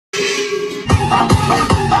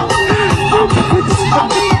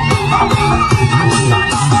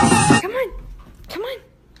Come on. Come on. Come on.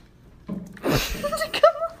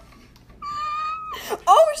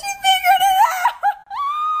 Oh, she figured it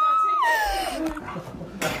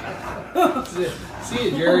out! See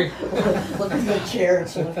you, Jerry. Look at the chair.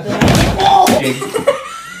 It's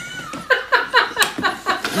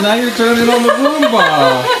Now you're turning on the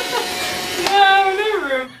Roomba.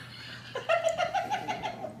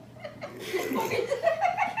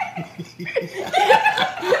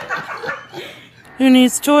 Who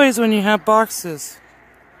needs toys when you have boxes?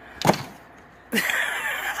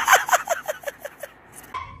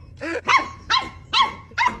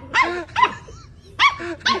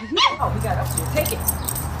 Oh, we got up here. Take it.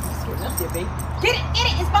 It's getting up there, baby. Get it,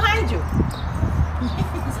 it's behind you.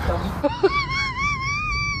 He's coming.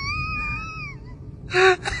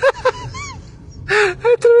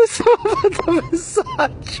 Tu mi sono fatto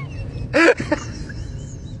messaggio.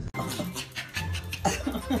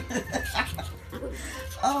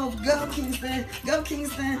 Oh, go Kingston. Go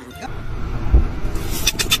Kingston. Go.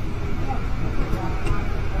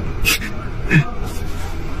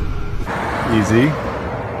 Easy.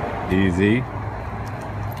 Easy.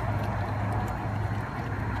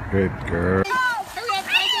 Good girl.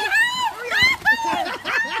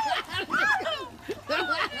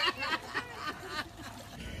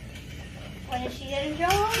 What is she getting,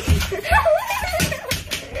 Jones?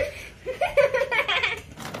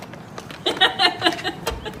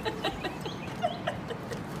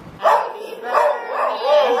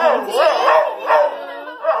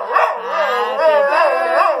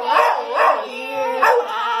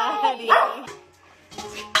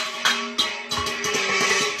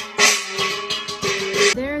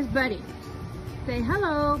 There's Buddy. Say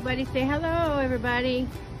hello, Buddy. Say hello, everybody.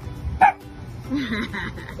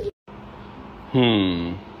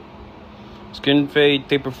 Skin fade,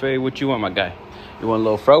 taper fade, what you want, my guy? You want a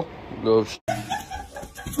little fro? Little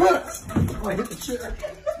Oh, I hit the chair.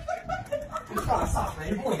 It's not soft,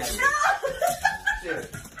 man. You're going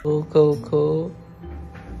Cool, cool, cool.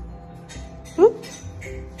 Whoop.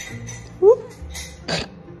 Whoop.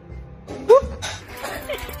 Whoop.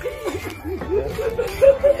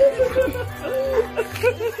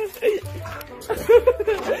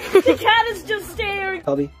 The cat is just staring.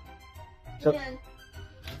 Hubby. So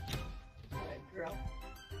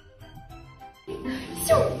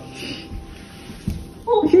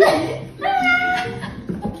Oh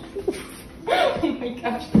my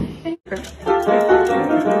gosh.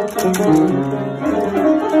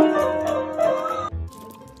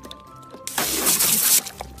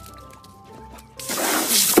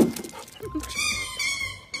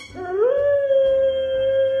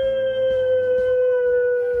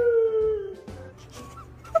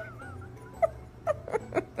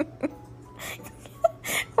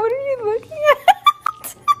 What are you looking at?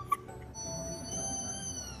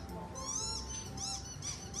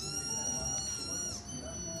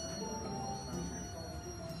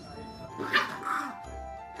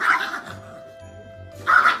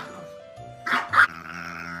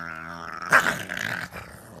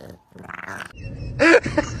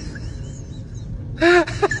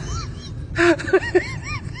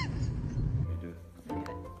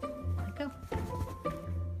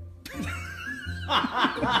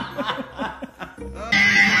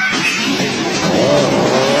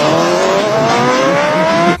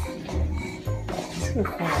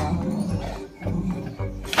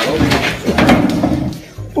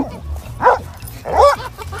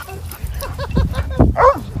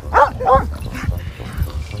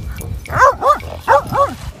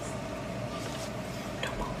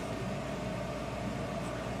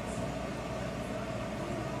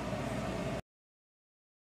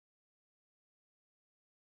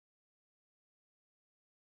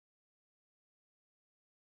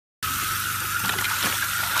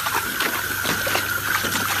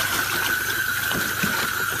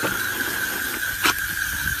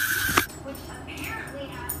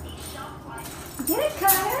 Get it,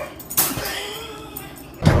 Cutter?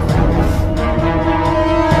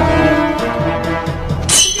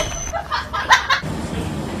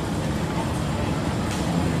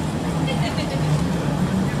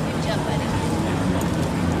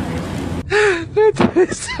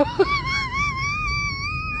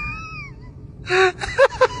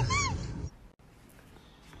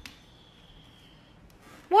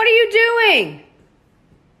 What are you doing?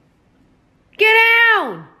 Get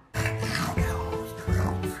down!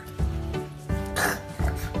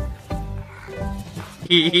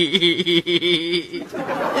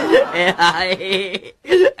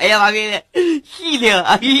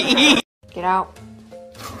 Get out.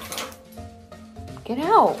 Get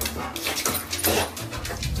out.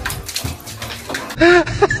 Good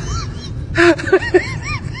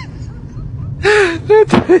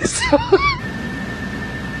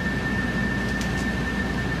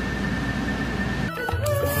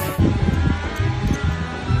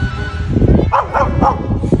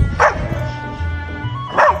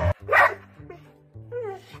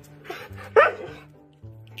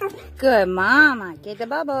mama, get the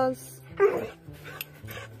bubbles.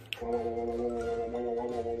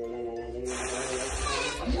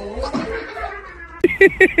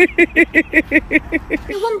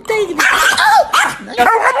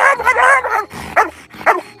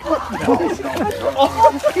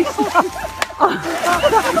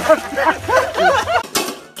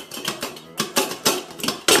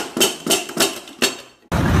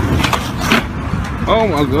 Oh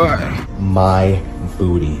my god. My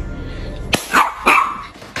booty.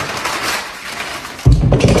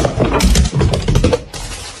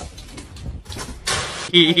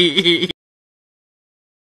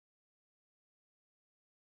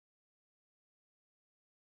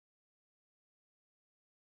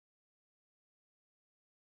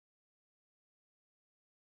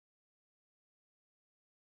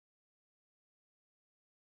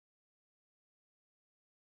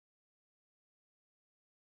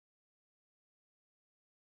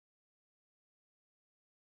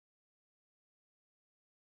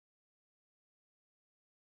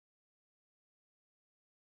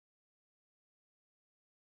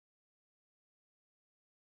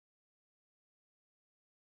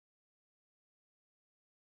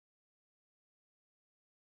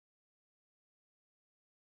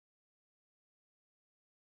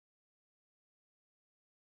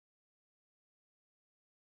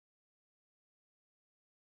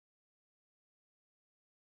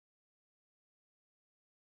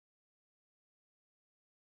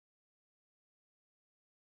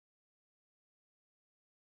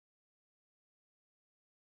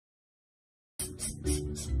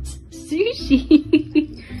 Sushi.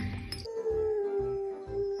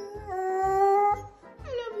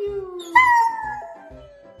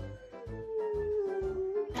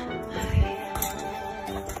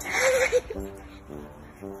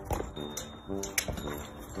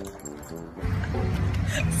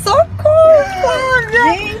 So cool!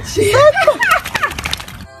 Gente! So cool!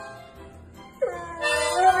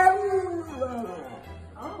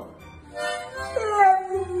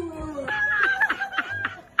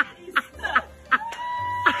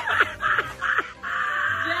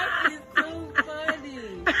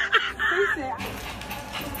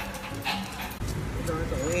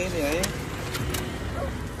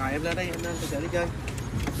 Rồi em lên đây, em lên, tôi chở đi chơi.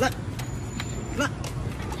 Lên. Lên.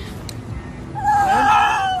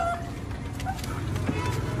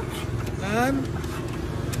 Lên.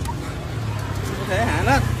 Có thể hạ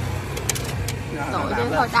lên. Tội chứ,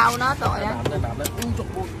 thôi đau nó tội á. Đạp lên. Ui trời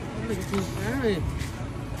ơi, nó lên chìm má đi.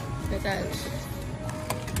 Từ từ.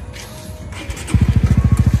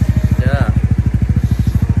 Yeah.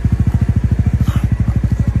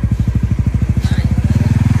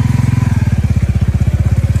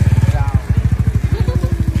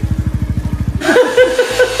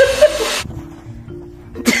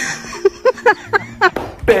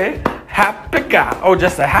 Happy guy. Oh,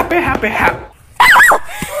 just a happy.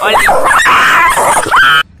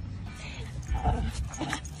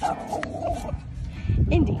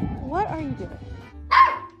 Indy, what are you doing?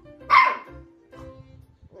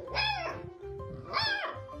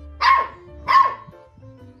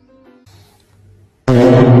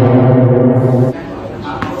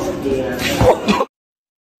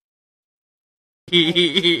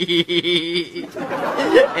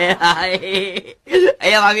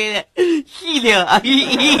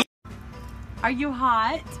 Are you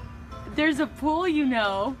hot? There's a pool, you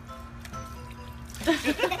know.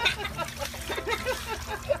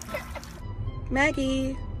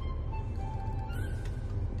 Maggie,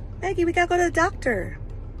 we gotta go to the doctor.